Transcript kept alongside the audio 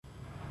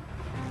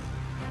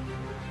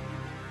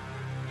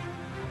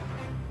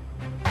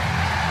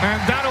And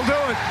that'll do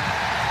it.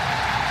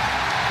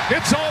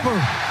 It's over.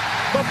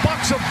 The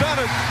Bucks have done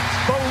it.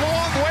 The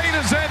long wait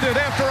has ended.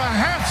 After a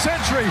half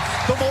century,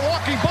 the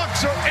Milwaukee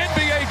Bucks are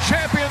NBA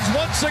champions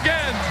once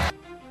again.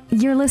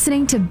 You're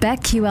listening to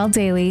BetQL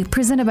Daily,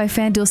 presented by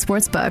FanDuel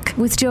Sportsbook,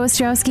 with Joe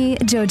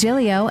Ostrowski, Joe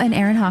Giglio, and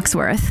Aaron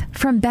Hawksworth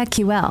from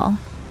BetQL.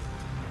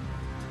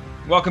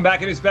 Welcome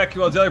back. It is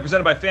BetQL Daily,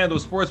 presented by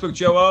FanDuel Sportsbook.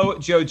 Joe O,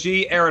 Joe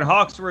G, Aaron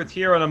Hawksworth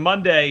here on a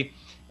Monday.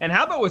 And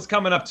how about what's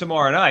coming up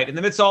tomorrow night? In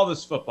the midst of all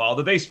this football,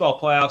 the baseball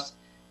playoffs,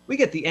 we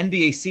get the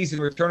NBA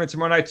season returning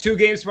tomorrow night. 2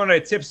 games tomorrow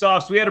night,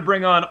 tips-off. So we had to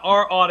bring on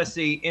our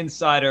Odyssey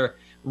insider,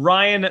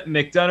 Ryan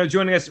McDonough.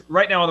 Joining us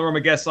right now on the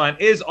Roman guest line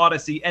is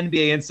Odyssey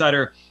NBA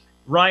insider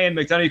Ryan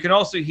McDonough. You can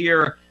also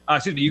hear,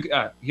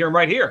 hear him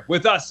right here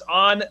with us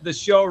on the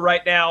show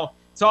right now,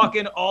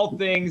 talking all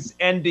things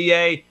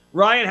NBA.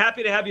 Ryan,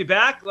 happy to have you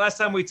back. Last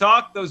time we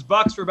talked, those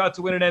Bucks were about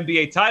to win an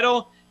NBA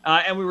title,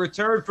 and we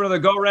returned for another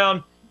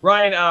go-round.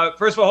 Ryan,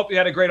 first of all, hope you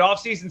had a great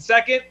offseason.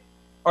 Second,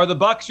 are the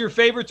Bucks your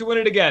favorite to win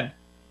it again?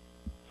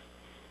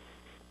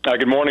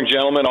 Good morning,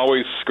 gentlemen.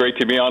 Always great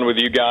to be on with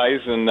you guys,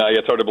 and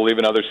it's hard to believe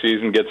another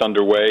season gets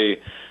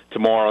underway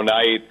tomorrow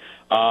night.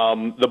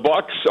 The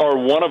Bucks are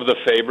one of the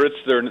favorites.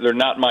 They're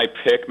not my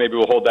pick. Maybe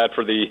we'll hold that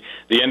for the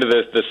end of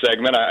this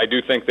segment. I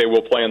do think they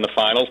will play in the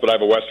finals, but I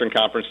have a Western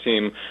Conference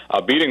team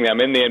beating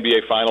them in the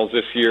NBA Finals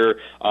this year.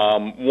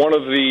 One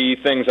of the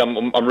things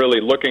I'm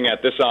really looking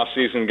at this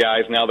offseason,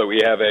 guys, now that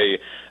we have a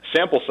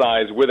sample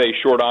size with a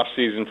short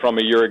offseason from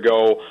a year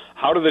ago,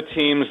 how do the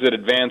teams that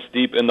advance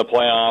deep in the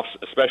playoffs,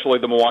 especially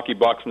the Milwaukee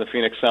Bucks and the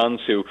Phoenix Suns,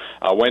 who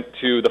went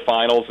to the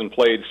finals and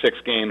played 6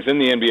 games in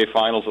the NBA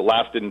Finals that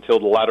lasted until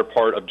the latter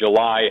part of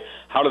July,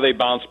 how do they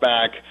bounce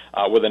back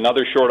with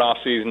another short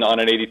offseason on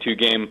an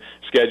 82-game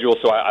schedule?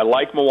 So I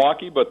like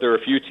Milwaukee, but there are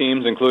a few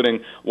teams,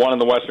 including one in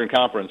the Western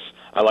Conference,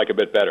 I like a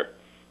bit better.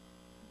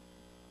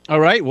 All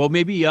right. Well,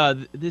 maybe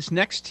this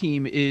next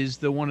team is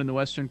the one in the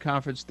Western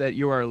Conference that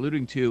you are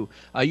alluding to.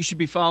 You should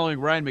be following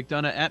Ryan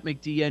McDonough at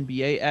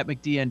McDNBA, at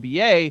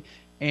McDNBA.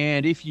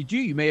 And if you do,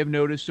 you may have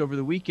noticed over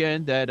the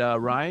weekend that,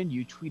 Ryan,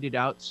 you tweeted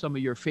out some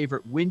of your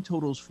favorite win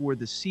totals for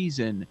the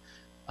season.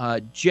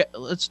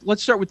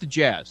 Let's start with the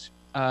Jazz.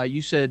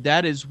 You said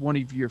that is one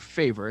of your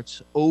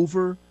favorites,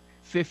 over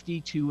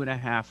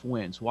 52.5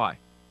 wins. Why?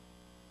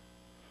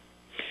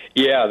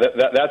 Yeah,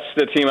 that's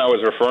the team I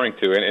was referring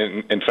to.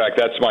 And in fact,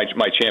 that's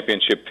my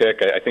championship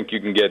pick. I think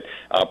you can get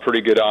pretty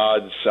good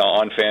odds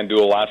on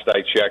FanDuel. Last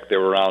I checked, they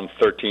were around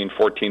 13,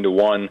 14 to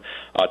 1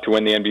 to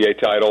win the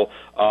NBA title.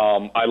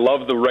 I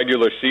love the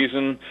regular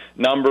season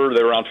number.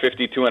 They're around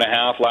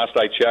 52.5. Last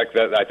I checked,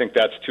 I think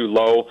that's too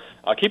low.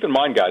 Keep in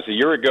mind, guys, a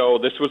year ago,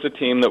 this was a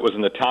team that was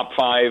in the top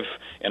 5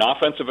 in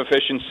offensive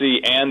efficiency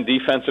and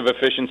defensive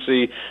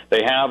efficiency.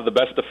 They have the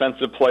best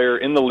defensive player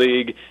in the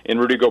league in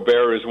Rudy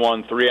Gobert, who's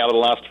won 3 out of the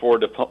last 4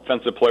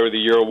 Defensive Player of the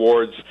Year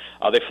awards.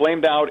 They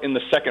flamed out in the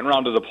second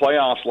round of the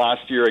playoffs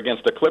last year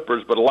against the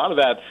Clippers, but a lot of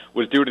that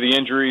was due to the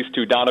injuries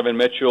to Donovan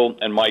Mitchell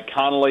and Mike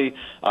Conley.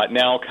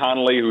 Now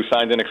Conley, who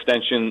signed an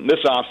extension this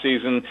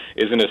offseason,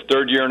 is in his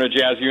 3rd year in a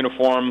Jazz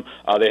uniform.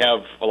 They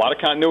have a lot of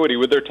continuity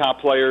with their top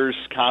players,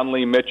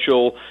 Conley,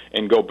 Mitchell,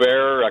 and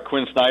Gobert.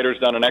 Quinn Snyder's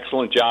done an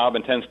excellent job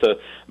and tends to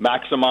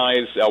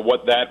maximize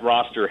what that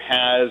roster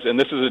has, and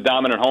this is a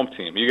dominant home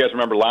team. You guys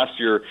remember last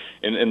year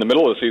in the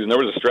middle of the season, there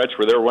was a stretch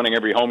where they were winning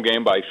every home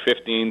game by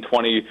 15,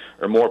 20,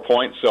 or more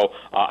points. So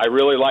I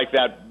really like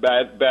that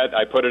bet.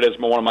 I put it as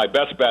one of my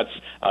best bets.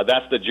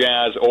 That's the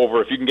Jazz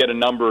over. If you can get a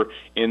number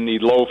in the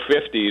low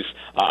 50s,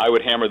 I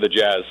would hammer the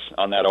Jazz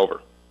on that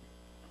over.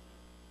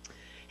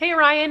 Hey,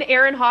 Ryan,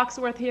 Aaron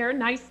Hawksworth here.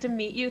 Nice to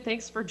meet you.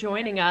 Thanks for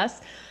joining us.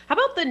 How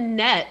about the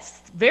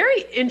Nets?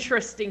 Very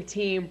interesting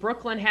team.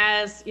 Brooklyn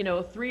has,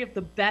 3 of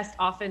the best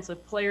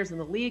offensive players in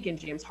the league in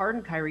James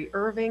Harden, Kyrie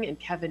Irving, and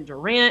Kevin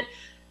Durant.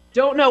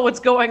 Don't know what's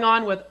going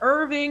on with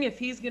Irving, if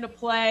he's going to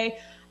play.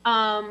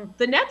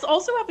 The Nets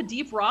also have a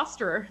deep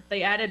roster.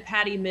 They added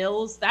Patty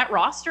Mills. That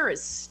roster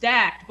is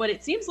stacked, but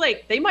it seems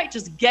like they might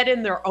just get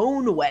in their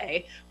own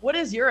way. What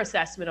is your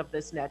assessment of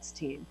this Nets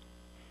team?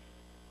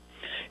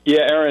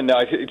 Yeah, Aaron,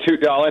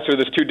 I'll answer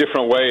this 2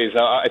 different ways.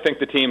 I think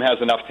the team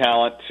has enough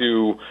talent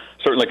to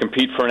certainly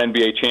compete for an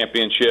NBA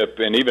championship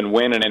and even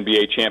win an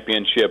NBA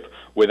championship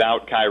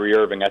without Kyrie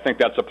Irving. I think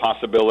that's a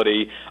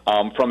possibility.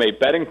 From a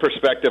betting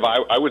perspective,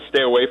 I would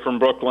stay away from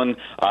Brooklyn.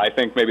 I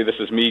think maybe this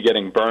is me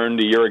getting burned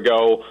a year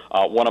ago.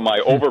 One of my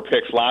over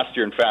picks last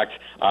year, in fact,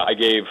 I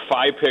gave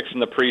 5 picks in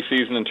the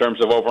preseason in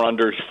terms of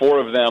over-unders. 4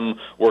 of them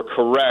were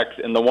correct,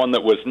 and the one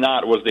that was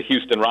not was the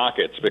Houston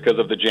Rockets because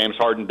of the James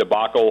Harden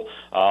debacle.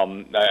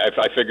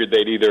 I figured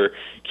they'd either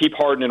keep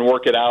Harden and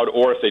work it out,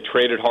 or if they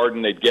traded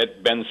Harden, they'd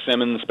get Ben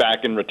Simmons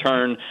back in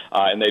return,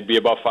 and they'd be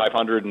above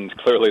 500, and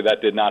clearly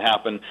that did not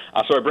happen.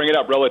 So I bring it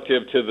up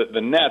relative to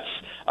the Nets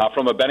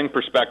from a betting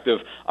perspective.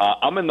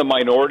 I'm in the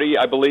minority,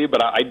 I believe,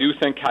 but I do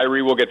think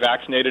Kyrie will get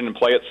vaccinated and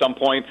play at some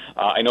point.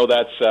 I know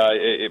that's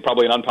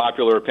probably an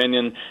unpopular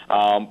opinion,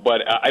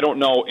 but I don't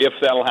know if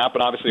that'll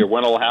happen, obviously, or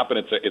when it'll happen.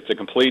 It's a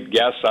complete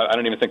guess. I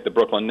don't even think the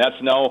Brooklyn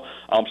Nets know.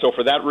 So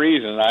for that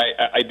reason,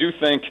 I do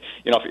think,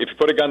 if you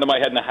put a gun to my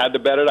head and I had to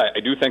bet it, I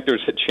do think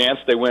there's a chance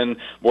they win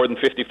more than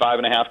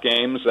 55.5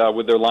 games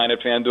with their line at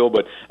FanDuel,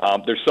 but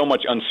there's so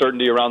much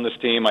uncertainty around this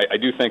team. I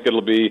do think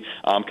it'll be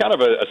kind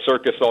of a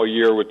circus all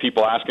year with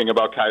people asking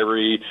about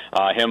Kyrie,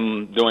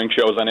 him doing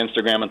shows on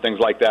Instagram and things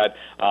like that.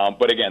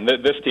 But again,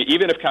 this team,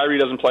 even if Kyrie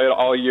doesn't play it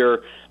all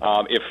year,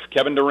 if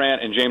Kevin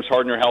Durant and James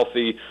Harden are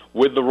healthy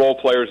with the role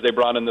players they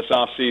brought in this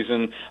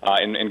offseason,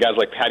 and guys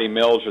like Patty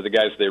Mills or the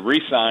guys they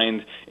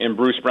re-signed in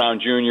Bruce Brown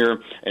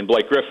Jr. and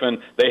Blake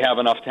Griffin, they have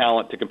enough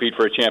talent to compete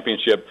for a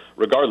championship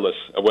regardless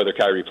of whether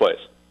Kyrie plays.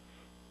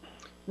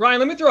 Ryan,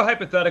 let me throw a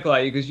hypothetical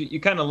at you because you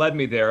kind of led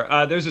me there.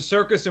 There's a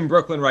circus in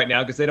Brooklyn right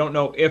now because they don't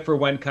know if or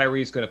when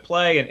Kyrie is going to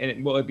play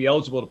and will he be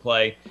eligible to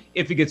play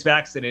if he gets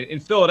vaccinated. In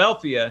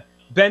Philadelphia,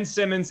 Ben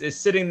Simmons is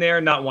sitting there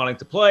not wanting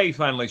to play. He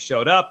finally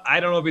showed up. I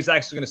don't know if he's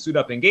actually going to suit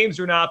up in games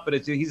or not,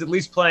 but he's at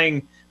least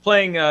playing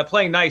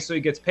nice, so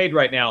he gets paid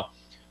right now.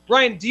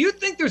 Ryan, do you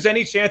think there's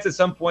any chance at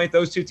some point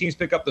those two teams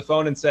pick up the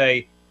phone and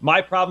say, my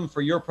problem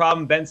for your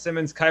problem, Ben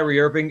Simmons, Kyrie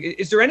Irving?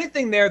 Is there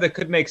anything there that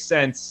could make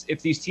sense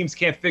if these teams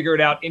can't figure it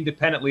out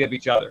independently of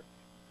each other?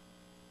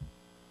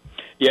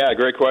 Yeah,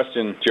 great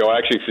question, Joe. I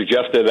actually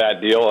suggested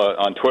that deal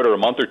on Twitter a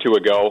month or two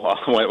ago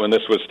when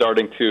this was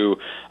starting to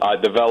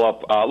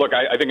develop. Look,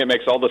 I think it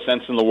makes all the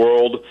sense in the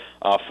world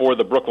for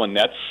the Brooklyn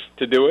Nets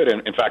to do it.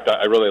 And in fact,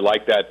 I really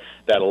like that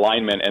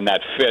alignment and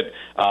that fit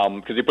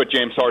because you put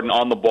James Harden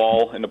on the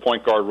ball in the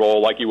point guard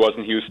role like he was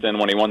in Houston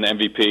when he won the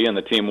MVP and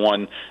the team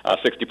won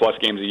 60-plus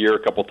games a year a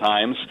couple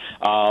times.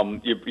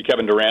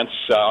 Kevin Durant's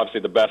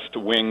obviously the best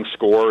wing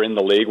scorer in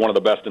the league, one of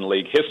the best in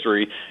league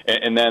history.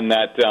 And then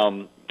that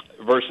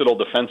versatile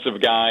defensive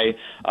guy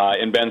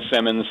in Ben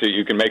Simmons who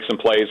you can make some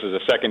plays as a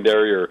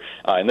secondary or,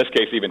 in this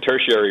case, even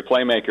tertiary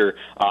playmaker.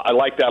 I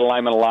like that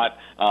alignment a lot.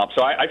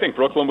 So I think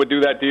Brooklyn would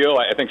do that deal.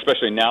 I think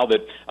especially now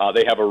that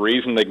they have a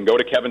reason they can go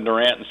to Kevin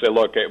Durant and say,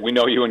 look, we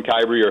know you and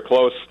Kyrie are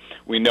close.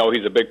 We know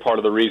he's a big part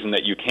of the reason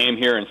that you came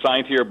here and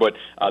signed here, but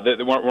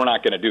we're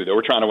not going to do that.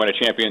 We're trying to win a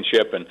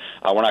championship, and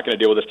we're not going to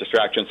deal with this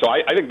distraction. So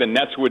I think the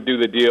Nets would do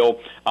the deal.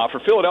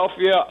 For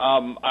Philadelphia,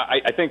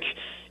 I think –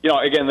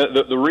 again,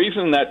 the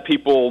reason that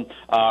people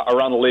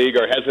around the league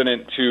are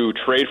hesitant to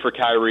trade for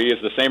Kyrie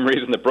is the same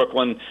reason that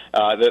Brooklyn,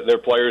 their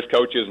players,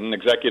 coaches, and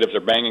executives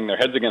are banging their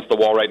heads against the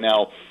wall right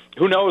now.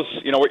 Who knows,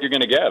 what you're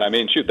going to get? I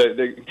mean, shoot,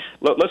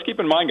 let's keep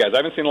in mind, guys, I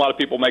haven't seen a lot of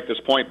people make this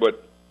point,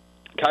 but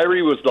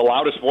Kyrie was the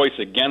loudest voice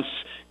against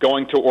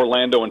going to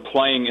Orlando and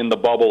playing in the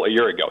bubble a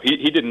year ago.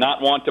 He did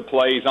not want to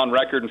play. He's on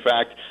record, in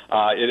fact,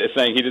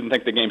 saying he didn't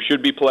think the game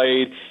should be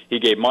played. He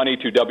gave money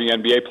to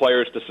WNBA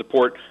players to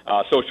support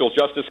social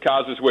justice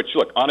causes, which,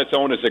 look, on its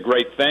own is a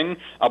great thing.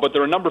 But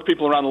there are a number of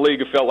people around the league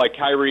who felt like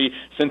Kyrie,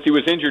 since he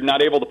was injured,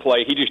 not able to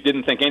play, he just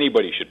didn't think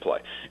anybody should play.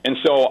 And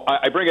so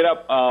I bring it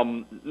up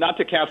not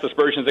to cast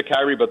aspersions at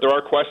Kyrie, but there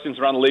are questions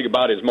around the league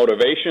about his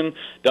motivation.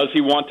 Does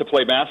he want to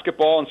play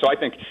basketball? And so I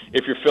think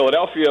if you're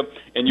Philadelphia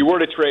and you were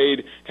to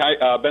trade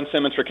Ben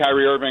Simmons for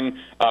Kyrie Irving,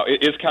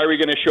 is Kyrie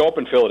going to show up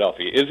in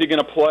Philadelphia? Is he going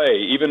to play?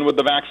 Even with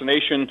the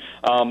vaccination,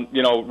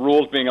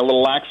 rules being a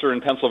little laxer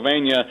in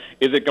Pennsylvania,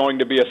 is it going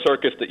to be a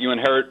circus that you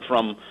inherit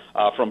from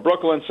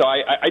Brooklyn? So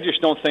I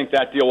just don't think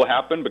that deal will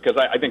happen because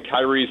I think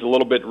Kyrie's a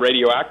little bit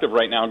radioactive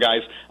right now,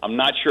 guys. I'm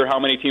not sure how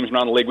many teams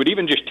around the league would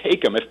even just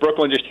take him. If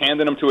Brooklyn just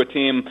handed him to a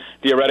team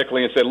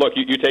theoretically and said, look,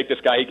 you take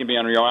this guy, he can be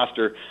on your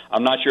roster,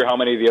 I'm not sure how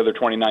many of the other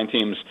 29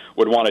 teams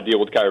would want to deal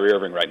with Kyrie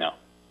Irving right now.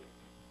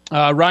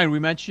 Ryan, we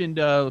mentioned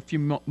a few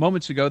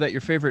moments ago that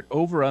your favorite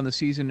over on the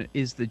season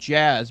is the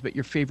Jazz, but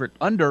your favorite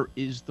under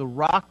is the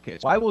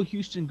Rockets. Why will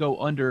Houston go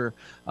under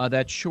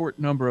that short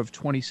number of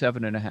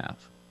 27.5?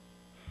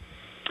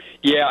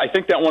 Yeah, I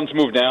think that one's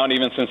moved down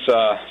even since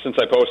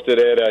I posted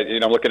it.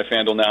 I'm looking at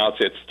FanDuel now.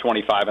 It's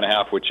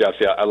 25.5, which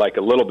obviously I like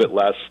a little bit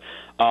less.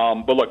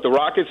 But look, the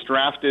Rockets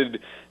drafted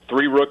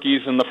 3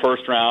 rookies in the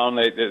first round.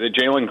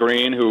 Jalen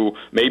Green, who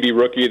may be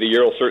Rookie of the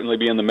Year, will certainly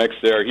be in the mix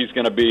there. He's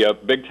going to be a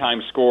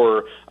big-time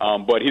scorer,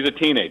 but he's a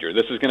teenager.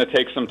 This is going to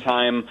take some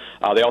time.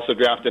 They also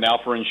drafted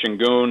Alperen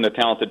Şengün, the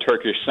talented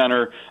Turkish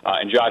center,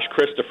 and Josh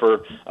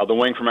Christopher, the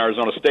wing from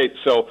Arizona State.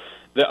 So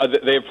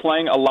they're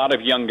playing a lot of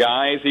young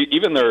guys,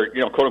 even their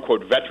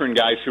quote-unquote veteran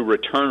guys who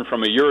returned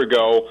from a year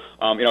ago.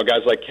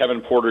 Guys like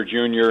Kevin Porter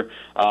Jr.,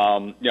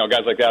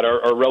 guys like that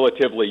are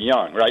relatively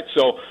young, right?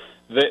 So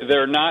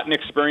they're not an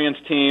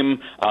experienced team.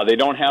 They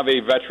don't have a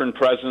veteran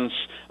presence.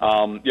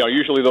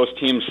 Usually those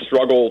teams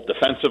struggle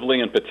defensively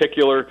in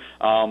particular.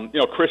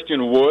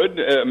 Christian Wood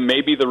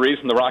may be the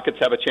reason the Rockets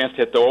have a chance to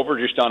hit the over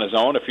just on his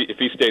own if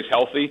he stays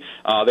healthy.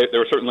 They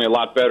were certainly a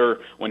lot better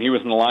when he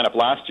was in the lineup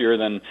last year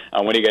than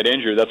when he got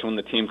injured. That's when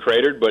the team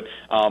cratered. But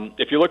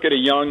if you look at a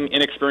young,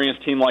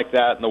 inexperienced team like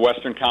that in the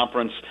Western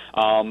Conference,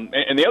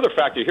 and the other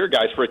factor here,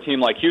 guys, for a team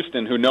like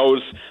Houston who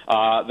knows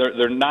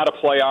they're not a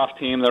playoff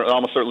team, they're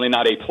almost certainly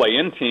not a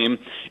play-in team,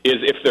 is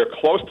if they're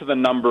close to the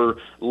number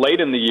late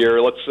in the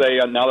year, let's say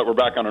now that we're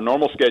back on a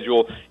normal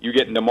schedule, you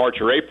get into March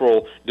or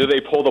April, do they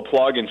pull the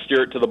plug and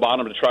steer it to the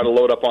bottom to try to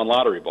load up on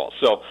lottery balls?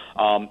 So,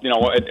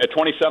 at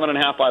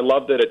 27.5, I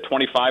loved it. At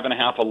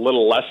 25.5, a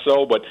little less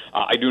so, but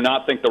I do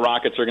not think the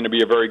Rockets are going to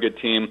be a very good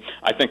team.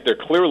 I think they're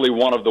clearly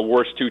one of the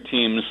worst two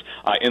teams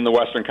in the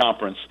Western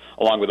Conference,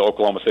 along with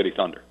Oklahoma City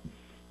Thunder.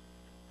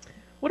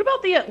 What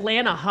about the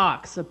Atlanta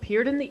Hawks?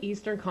 Appeared in the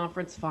Eastern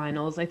Conference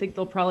Finals. I think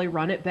they'll probably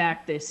run it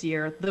back this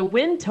year. The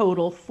win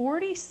total,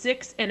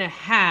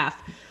 46.5.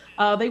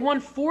 They won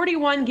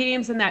 41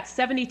 games in that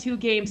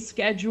 72-game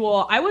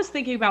schedule. I was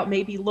thinking about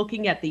maybe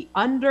looking at the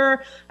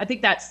under. I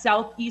think that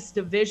Southeast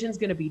Division is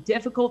going to be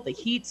difficult. The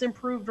Heat's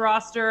improved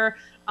roster.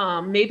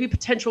 Maybe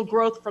potential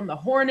growth from the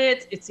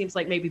Hornets. It seems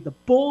like maybe the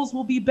Bulls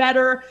will be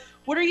better.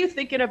 What are you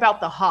thinking about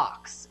the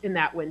Hawks in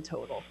that win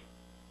total?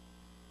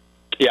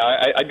 Yeah,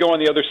 I'd go on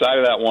the other side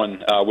of that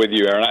one with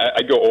you, Aaron.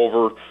 I'd go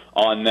over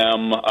on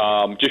them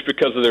just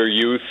because of their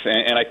youth.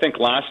 And I think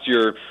last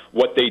year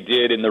what they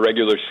did in the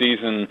regular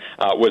season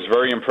was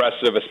very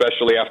impressive,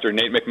 especially after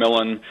Nate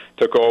McMillan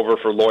took over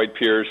for Lloyd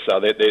Pierce.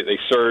 They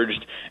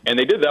surged, and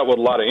they did that with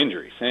a lot of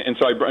injuries. And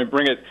so I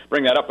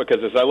bring that up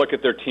because as I look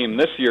at their team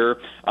this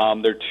year,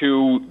 their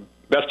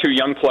best two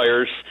young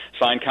players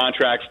signed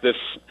contracts this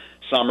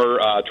summer.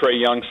 Trae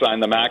Young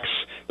signed the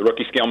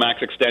rookie scale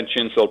max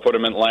extension, so it'll put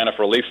him in Atlanta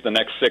for at least the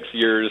next 6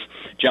 years.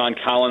 John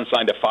Collins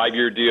signed a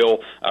 5-year deal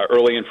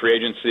early in free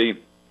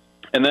agency.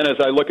 And then as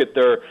I look at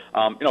their,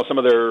 some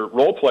of their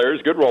role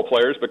players, good role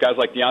players, but guys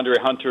like DeAndre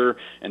Hunter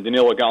and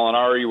Danilo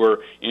Gallinari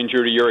were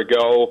injured a year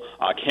ago.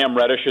 Cam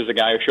Reddish is a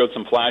guy who showed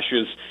some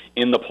flashes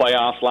in the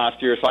playoffs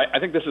last year. So I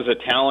think this is a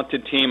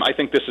talented team. I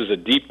think this is a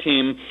deep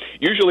team.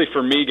 Usually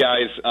for me,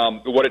 guys,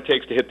 what it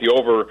takes to hit the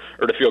over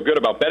or to feel good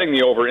about betting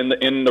the over in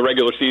the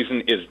regular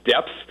season is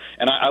depth.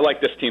 And I like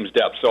this team's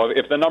depth. So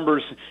if the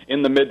number's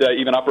in the mid to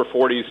even upper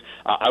 40s,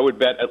 I would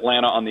bet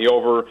Atlanta on the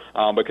over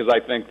because I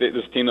think that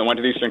this team that went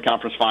to the Eastern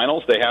Conference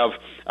Finals, they have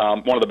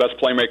one of the best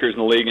playmakers in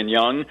the league in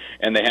Young,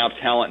 and they have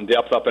talent and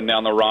depth up and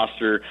down the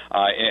roster.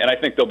 And I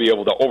think they'll be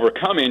able to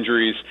overcome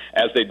injuries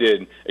as they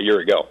did a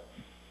year ago.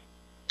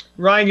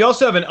 Ryan, you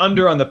also have an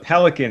under on the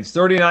Pelicans,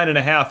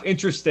 39.5.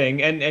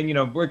 Interesting.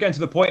 And we're getting to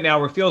the point now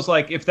where it feels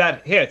like if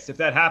that hits, if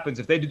that happens,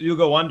 if they do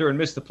go under and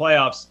miss the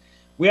playoffs,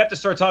 we have to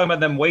start talking about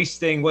them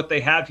wasting what they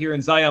have here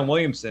in Zion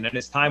Williamson and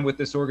his time with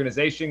this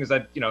organization.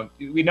 Because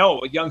we know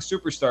with young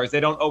superstars, they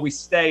don't always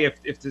stay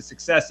if the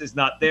success is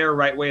not there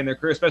right way in their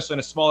career, especially in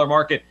a smaller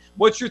market.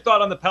 What's your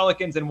thought on the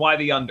Pelicans and why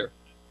the under?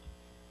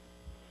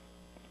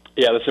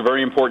 Yeah, that's a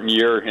very important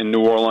year in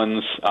New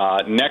Orleans.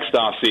 Next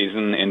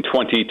offseason in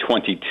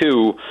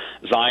 2022,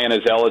 Zion is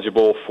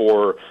eligible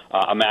for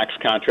a max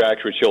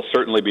contract, which he'll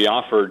certainly be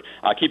offered.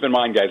 Keep in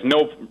mind, guys,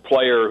 no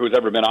player who's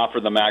ever been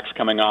offered the max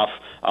coming off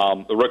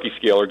the rookie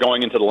scale or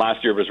going into the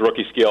last year of his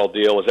rookie scale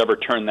deal has ever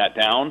turned that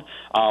down.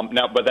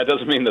 But that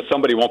doesn't mean that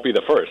somebody won't be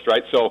the first,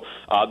 right? So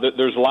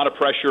there's a lot of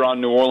pressure on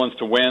New Orleans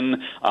to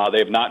win. They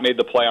have not made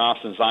the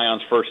playoffs in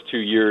Zion's first 2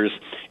 years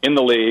in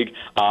the league.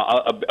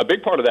 A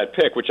big part of that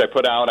pick, which I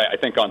put out, I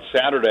think on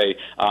Saturday,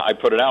 I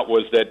put it out,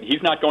 was that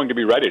he's not going to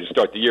be ready to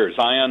start the year.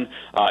 Zion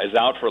is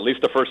out for at least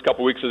the first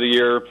couple weeks of the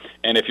year,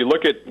 and if you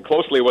look at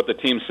closely what the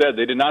team said,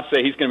 they did not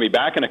say he's going to be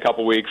back in a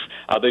couple weeks.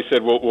 They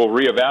said we'll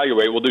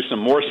reevaluate. We'll do some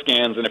more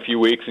scans in a few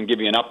weeks and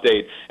give you an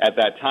update at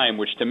that time,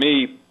 which to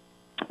me,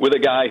 with a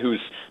guy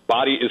whose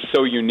body is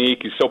so unique,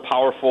 he's so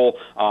powerful,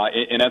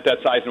 and at that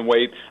size and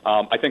weight,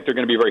 I think they're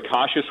going to be very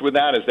cautious with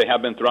that, as they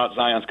have been throughout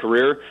Zion's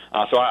career.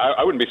 So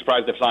I wouldn't be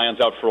surprised if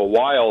Zion's out for a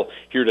while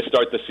here to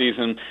start the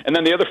season. And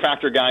then the other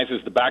factor, guys,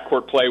 is the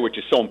backcourt play, which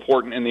is so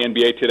important in the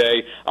NBA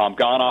today.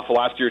 Gone off of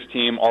last year's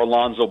team,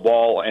 Lonzo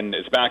Ball and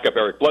his backup,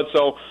 Eric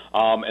Bledsoe,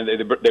 and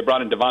they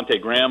brought in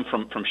Devontae Graham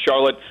from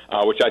Charlotte,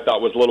 which I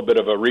thought was a little bit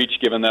of a reach,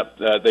 given that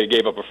they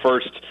gave up a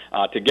first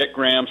to get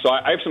Graham. So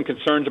I have some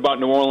concerns about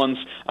New Orleans.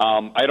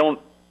 I don't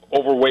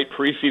overweight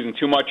preseason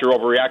too much or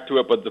overreact to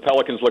it, but the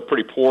Pelicans look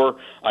pretty poor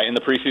in the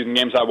preseason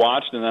games I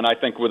watched, and then I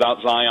think without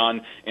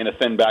Zion in a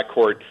thin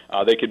backcourt,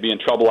 they could be in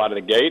trouble out of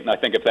the gate, and I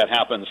think if that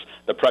happens,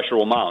 the pressure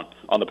will mount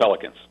on the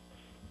Pelicans.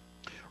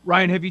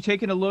 Ryan, have you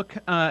taken a look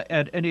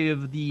at any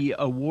of the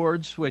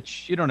awards,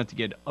 which you don't have to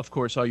get, of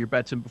course, all your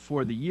bets in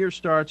before the year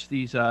starts.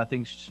 These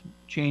things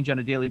change on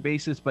a daily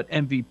basis, but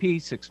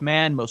MVP, Sixth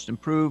Man, Most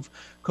Improved,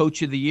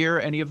 Coach of the Year,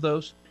 any of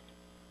those?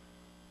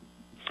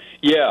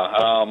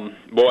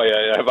 Boy,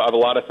 I have a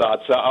lot of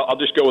thoughts. I'll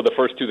just go with the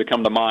first two that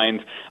come to mind.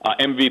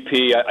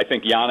 MVP, I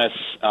think Giannis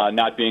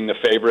not being the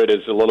favorite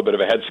is a little bit of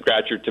a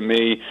head-scratcher to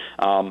me.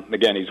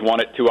 Again, he's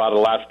won it 2 out of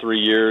the last 3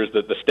 years.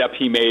 The step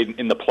he made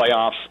in the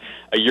playoffs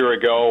a year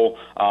ago,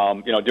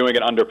 doing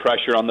it under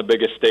pressure on the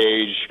biggest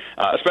stage,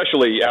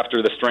 especially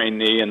after the strained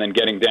knee and then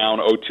getting down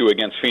 0-2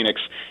 against Phoenix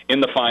in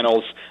the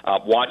finals.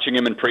 Watching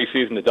him in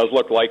preseason, it does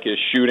look like his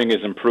shooting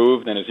is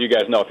improved, and as you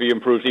guys know, if he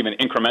improves even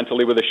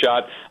incrementally with a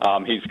shot,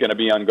 he's going to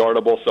be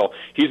unguardable. So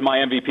he's my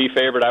MVP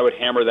favorite. I would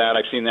hammer that.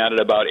 I've seen that at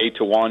about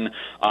 8-1.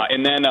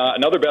 And then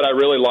another bet I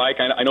really like,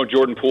 I know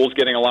Jordan Poole's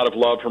getting a lot of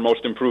love for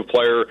most improved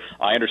player.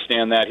 I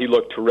understand that. He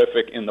looked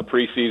terrific in the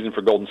preseason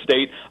for Golden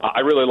State. I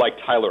really like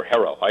Tyler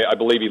Herro. I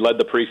believe he led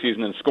the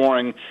preseason in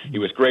scoring. He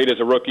was great as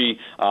a rookie,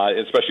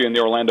 especially in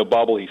the Orlando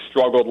bubble. He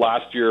struggled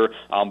last year,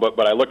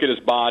 but I look at his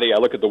body. I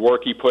look at the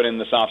work he put in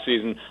this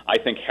offseason. I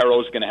think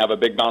Herro's going to have a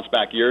big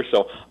bounce-back year,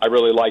 so I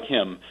really like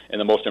him in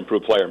the most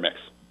improved player mix.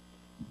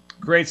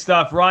 Great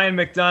stuff. Ryan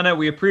McDonough,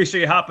 we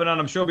appreciate you hopping on.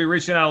 I'm sure we'll be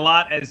reaching out a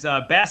lot as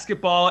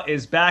basketball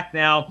is back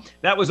now.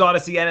 That was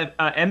Odyssey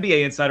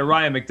NBA insider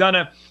Ryan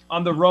McDonough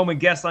on the Roman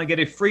guest line. Get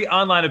a free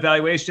online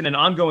evaluation and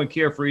ongoing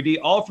care for ED,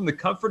 all from the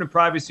comfort and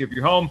privacy of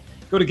your home.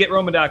 Go to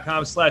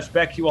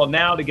GetRoman.com/BetQL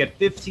now to get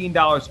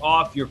 $15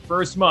 off your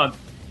first month.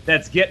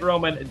 That's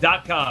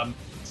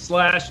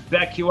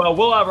GetRoman.com/BetQL.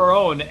 We'll have our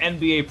own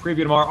NBA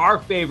preview tomorrow, our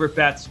favorite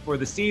bets for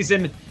the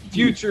season.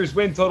 Futures,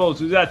 win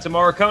totals, we'll do that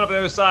tomorrow. Coming up on the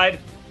other side,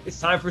 it's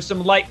time for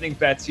some lightning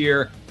bets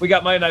here. We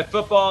got Monday Night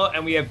Football,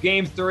 and we have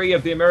Game 3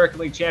 of the American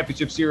League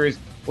Championship Series.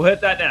 We'll hit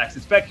that next.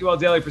 It's BetQL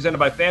Daily presented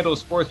by FanDuel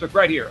Sportsbook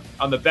right here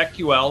on the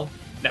BetQL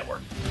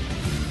Network.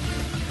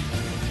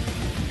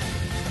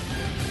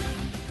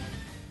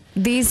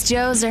 These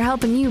Joes are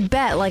helping you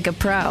bet like a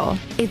pro.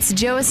 It's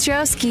Joe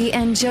Ostrowski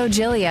and Joe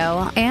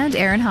Giglio and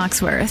Aaron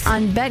Hawksworth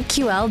on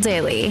BetQL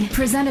Daily,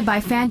 presented by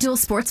FanDuel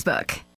Sportsbook.